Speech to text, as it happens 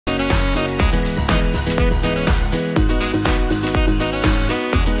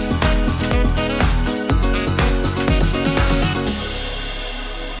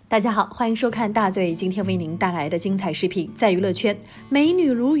大家好，欢迎收看大嘴今天为您带来的精彩视频。在娱乐圈，美女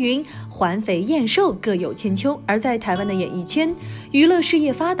如云，环肥燕瘦各有千秋；而在台湾的演艺圈，娱乐事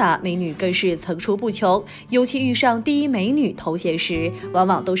业发达，美女更是层出不穷。尤其遇上第一美女头衔时，往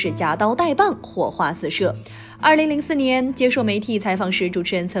往都是夹刀带棒，火花四射。2004年接受媒体采访时，主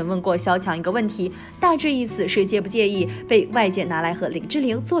持人曾问过萧蔷一个问题，大致意思是介不介意被外界拿来和林志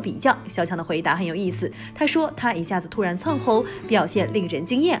玲做比较。萧蔷的回答很有意思，他说他一下子突然窜红，表现令人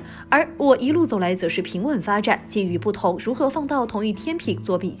惊艳，而我一路走来则是平稳发展，机遇不同，如何放到同一天平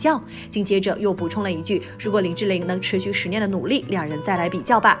做比较？紧接着又补充了一句，如果林志玲能持续10年的努力，两人再来比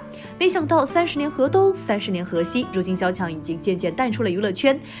较吧。没想到30年河东，30年河西，如今萧蔷已经渐渐淡出了娱乐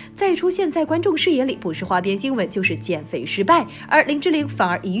圈，再出现在观众视野里不是花边新闻就是减肥失败，而林志玲反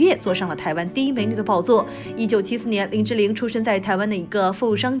而一跃坐上了台湾第一美女的宝座。1974年，林志玲出生在台湾的一个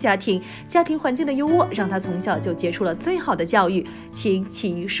富商家庭，家庭环境的优渥让她从小就接触了最好的教育，琴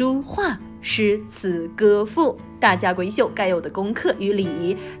棋书画诗词歌赋，大家闺秀该有的功课与礼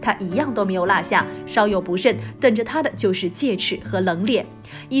仪，她一样都没有落下，稍有不慎，等着她的就是戒尺和冷脸。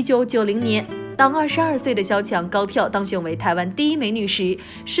1990年，当22岁的萧蔷高票当选为台湾第一美女时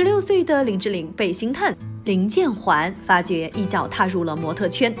，16岁的林志玲被星探林建环发掘，一脚踏入了模特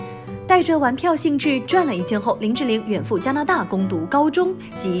圈。带着玩票性质转了一圈后，林志玲远赴加拿大攻读高中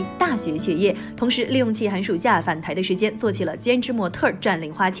及大学学业，同时利用其寒暑假返台的时间做起了兼职模特赚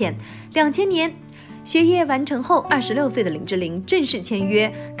零花钱。2000年学业完成后，26岁的林志玲正式签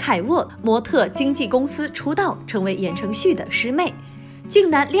约凯沃模特经纪公司出道，成为言承旭的师妹。俊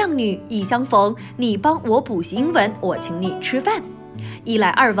男靓女一相逢，你帮我补习英文，我请你吃饭。一来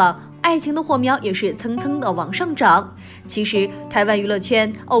二往，爱情的火苗也是蹭蹭的往上涨。其实台湾娱乐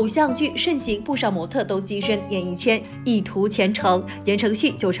圈偶像剧盛行，不少模特都跻身演艺圈，一途前程，言承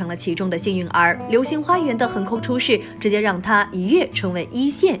旭就成了其中的幸运儿。流星花园的横空出世，直接让他一跃成为一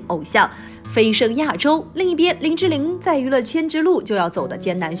线偶像，飞升亚洲。另一边，林志玲在娱乐圈之路就要走得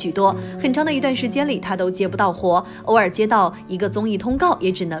艰难许多，很长的一段时间里她都接不到活，偶尔接到一个综艺通告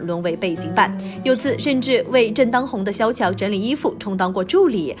也只能沦为背景板，有次甚至为正当红的萧蔷整理衣服充当过助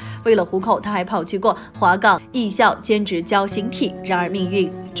理。为了糊口，她还跑去过华港艺校兼职教形体。然而命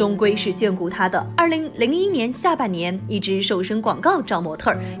运终归是眷顾她的。2001年下半年，一支瘦身广告招模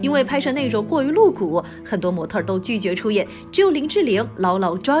特，因为拍摄内容过于露骨，很多模特都拒绝出演，只有林志玲牢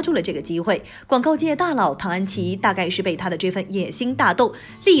牢抓住了这个机会。广告界大佬唐安琪大概是被他的这份野心打动，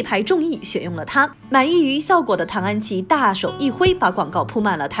力排众议选用了他。满意于效果的唐安琪大手一挥，把广告铺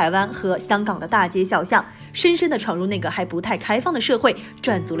满了台湾和香港的大街小巷，深深地闯入那个还不太开放的社会，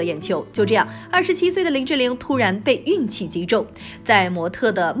赚足了眼球。就这样，27岁的林志玲突然被运气击中，在模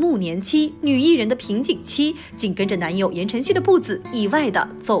特的暮年期，女艺人的瓶颈期，紧跟着男友言承旭的步子，意外地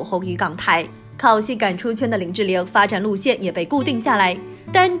走红于港台。靠戏赶出圈的林志玲发展路线也被固定下来，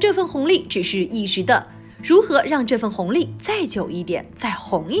但这份红利只是一时的，如何让这份红利再久一点，再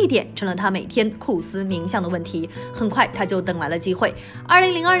红一点，成了她每天苦思冥想的问题。很快她就等来了机会。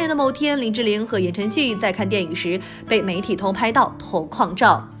2002年的某天，林志玲和言承旭在看电影时被媒体偷拍到同框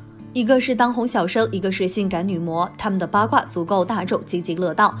照，一个是当红小生，一个是性感女模，他们的八卦足够大众津津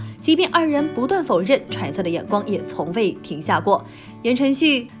乐道，即便二人不断否认，揣测的眼光也从未停下过。言承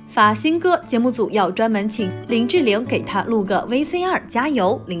旭发新歌，节目组要专门请林志玲给他录个 VCR 加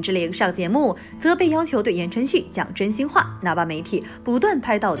油。林志玲上节目则被要求对言承旭讲真心话，那把媒体不断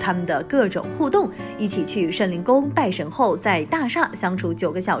拍到他们的各种互动，一起去圣灵宫拜神后在大厦相处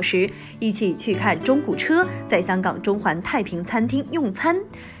9个小时，一起去看中古车，在香港中环太平餐厅用餐。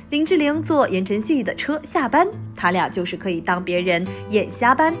林志玲坐言承旭的车下班，他俩就是可以当别人眼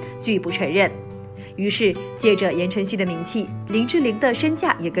瞎班，拒不承认。于是借着言承旭的名气，林志玲的身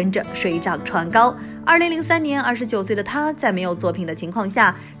价也跟着水涨船高。2003年，29岁的她在没有作品的情况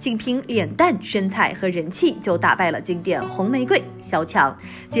下，仅凭脸蛋、身材和人气就打败了经典红玫瑰萧蔷，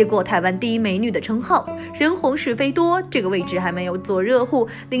接过台湾第一美女的称号。人红是非多，这个位置还没有做热乎，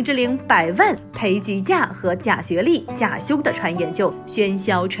林志玲100万陪嫁假和假学历、假胸的传言就喧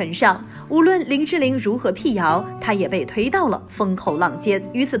嚣尘上。无论林志玲如何辟谣，她也被推到了风口浪尖。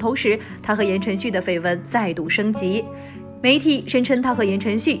与此同时，她和言承旭的绯闻再度升级。媒体声称他和言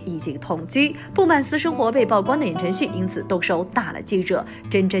承旭已经同居，不满私生活被曝光的言承旭因此动手打了记者，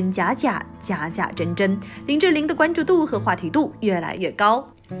真真假假，假假真真。林志玲的关注度和话题度越来越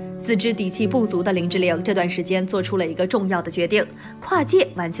高。自知底气不足的林志玲这段时间做出了一个重要的决定，跨界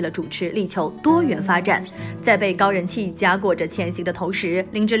玩起了主持，力求多元发展。在被高人气夹裹着前行的同时，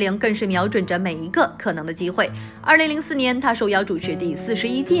林志玲更是瞄准着每一个可能的机会。2004年，她受邀主持第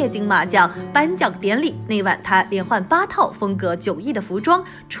41届金马奖颁奖典礼，那晚她连换8套风格迥异的服装，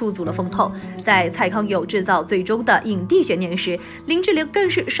出足了风头。在蔡康永制造最终的影帝悬念时，林志玲更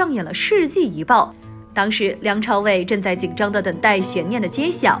是上演了世纪一爆。当时梁朝伟正在紧张地等待悬念的揭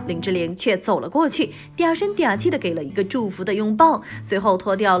晓，林志玲却走了过去，嗲声嗲气地给了一个祝福的拥抱，随后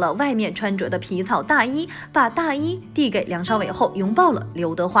脱掉了外面穿着的皮草大衣，把大衣递给梁朝伟后拥抱了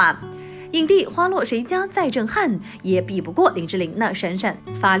刘德华。影帝花落谁家再震撼，也比不过林志玲那闪闪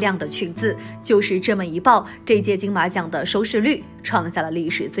发亮的裙子。就是这么一爆，这届金马奖的收视率创下了历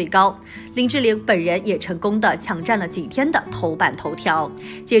史最高。林志玲本人也成功的抢占了几天的头版头条。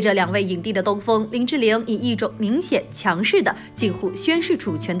借着2位影帝的东风，林志玲以一种明显强势的、近乎宣示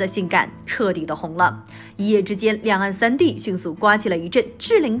主权的性感，彻底的红了。一夜之间，两岸3地迅速刮起了一阵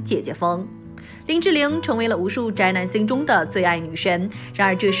志玲姐姐风。林志玲成为了无数宅男心中的最爱女神。然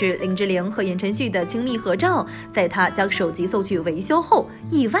而，这是林志玲和言承旭的亲密合照，在她将手机送去维修后，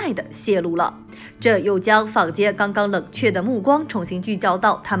意外的泄露了。这又将坊间刚刚冷却的目光重新聚焦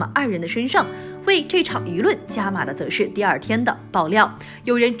到他们2人的身上。为这场舆论加码的则是第2天的爆料。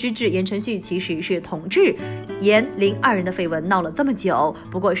有人直指言承旭其实是同志，言林2人的绯闻闹了这么久，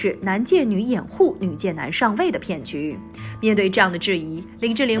不过是男借女掩护、女借男上位的骗局。面对这样的质疑，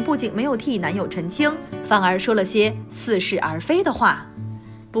林志玲不仅没有替男友澄清，反而说了些似是而非的话。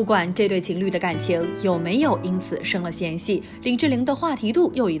不管这对情侣的感情有没有因此生了嫌隙，林志玲的话题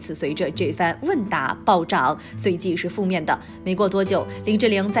度又一次随着这番问答暴涨，随即是负面的。没过多久，林志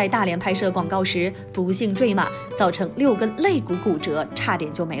玲在大连拍摄广告时不幸坠马，造成6根肋骨骨折，差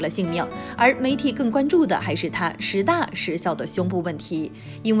点就没了性命。而媒体更关注的还是她时大时小的胸部问题，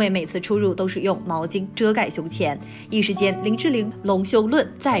因为每次出入都是用毛巾遮盖胸前，一时间林志玲隆胸论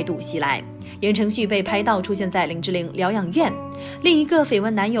再度袭来。言承旭被拍到出现在林志玲疗养院，另一个绯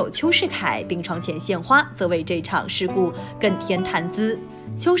闻男友邱世凯病床前献花，则为这场事故更添谈资。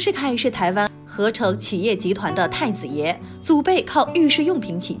邱世凯是台湾合成企业集团的太子爷，祖辈靠浴室用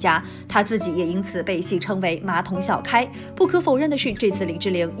品起家，他自己也因此被戏称为马桶小开。不可否认的是，这次林志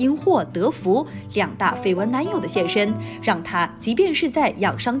玲因祸得福，2大绯闻男友的现身，让他即便是在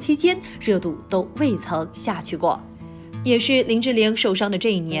养伤期间，热度都未曾下去过。也是林志玲受伤的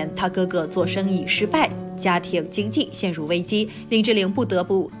这一年，她哥哥做生意失败，家庭经济陷入危机，林志玲不得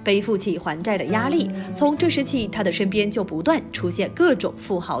不背负起还债的压力。从这时起，她的身边就不断出现各种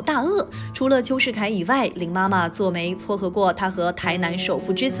富豪大鳄。除了邱世凯以外，林妈妈做媒撮合过她和台南首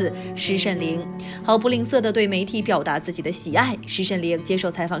富之子施胜林，毫不吝啬地对媒体表达自己的喜爱。施胜林接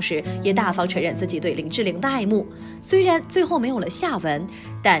受采访时也大方承认自己对林志玲的爱慕。虽然最后没有了下文，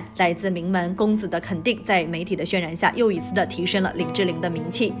但来自名门公子的肯定在媒体的渲染下又一次的提升了林志玲的名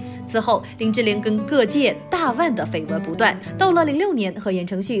气。此后，林志玲跟各界大腕的绯闻不断。到了06年和言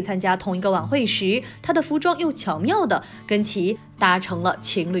承旭参加同一个晚会时，她的服装又巧妙的跟其搭成了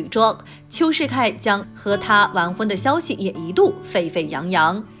情侣装。邱世凯将和她完婚的消息也一度沸沸扬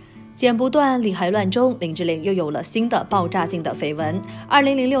扬。剪不断理还乱中，林志玲又有了新的爆炸性的绯闻。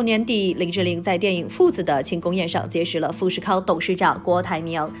2006年底，林志玲在电影《父子》的庆功宴上结识了富士康董事长郭台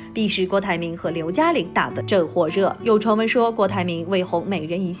铭，彼时郭台铭和刘嘉玲打得正火热。有传闻说，郭台铭为红美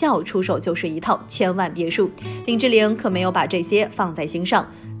人一笑，出手就是一套千万别墅。林志玲可没有把这些放在心上。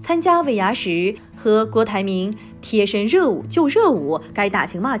参加尾牙时，和郭台铭贴身热舞就热舞，该打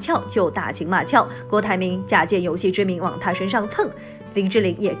情骂俏就打情骂俏。郭台铭假借游戏之名往他身上蹭，林志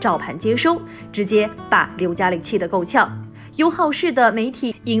玲也照盘接收，直接把刘嘉玲气得够呛。有好事的媒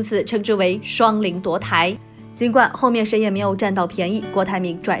体因此称之为双林夺台。尽管后面谁也没有占到便宜，郭台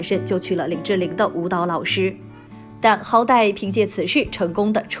铭转身就去了林志玲的舞蹈老师，但好歹凭借此事成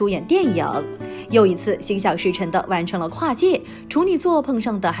功的出演电影，又一次心想事成的完成了跨界。处女座碰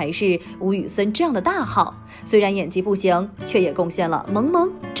上的还是吴宇森这样的大号，虽然演技不行，却也贡献了萌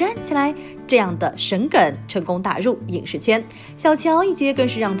萌站起来这样的神梗，成功打入影视圈。小乔一角更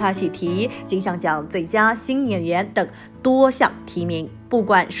是让他喜提金像奖最佳新演员等多项提名。不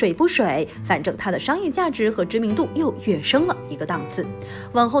管水不水，反正他的商业价值和知名度又跃升了一个档次。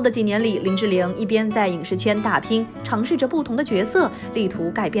往后的几年里，林志玲一边在影视圈打拼，尝试着不同的角色，力图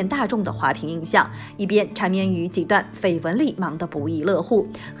改变大众的花瓶印象，一边缠绵于几段绯闻里忙得不亦乐乎。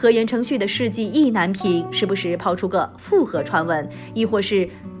和言承旭的事迹意难平，时不时抛出个复合传闻，亦或是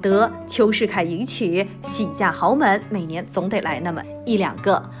得邱世凯迎娶，喜嫁豪门，每年总得来那么1-2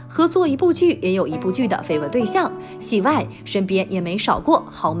个。合作一部剧也有一部剧的绯闻对象，戏外身边也没少过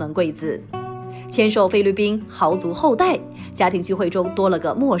豪门贵子。牵手菲律宾豪族后代，家庭聚会中多了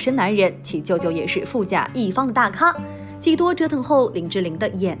个陌生男人，其舅舅也是富甲一方的大咖。几多折腾后，林志玲的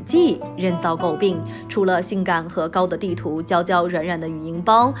演技仍遭诟病，除了性感和高的地图、娇娇软软的语音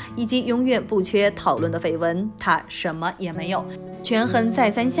包，以及永远不缺讨论的绯闻，她什么也没有。权衡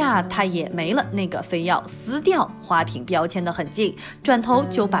再三下，她也没了那个非要撕掉花瓶标签的痕迹，转头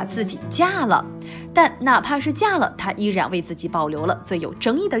就把自己嫁了。但哪怕是嫁了，她依然为自己保留了最有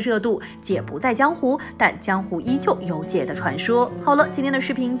争议的热度，姐不在江湖，但江湖依旧有姐的传说。好了，今天的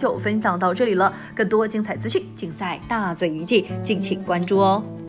视频就分享到这里了，更多精彩资讯尽在大嘴娱记，敬请关注哦。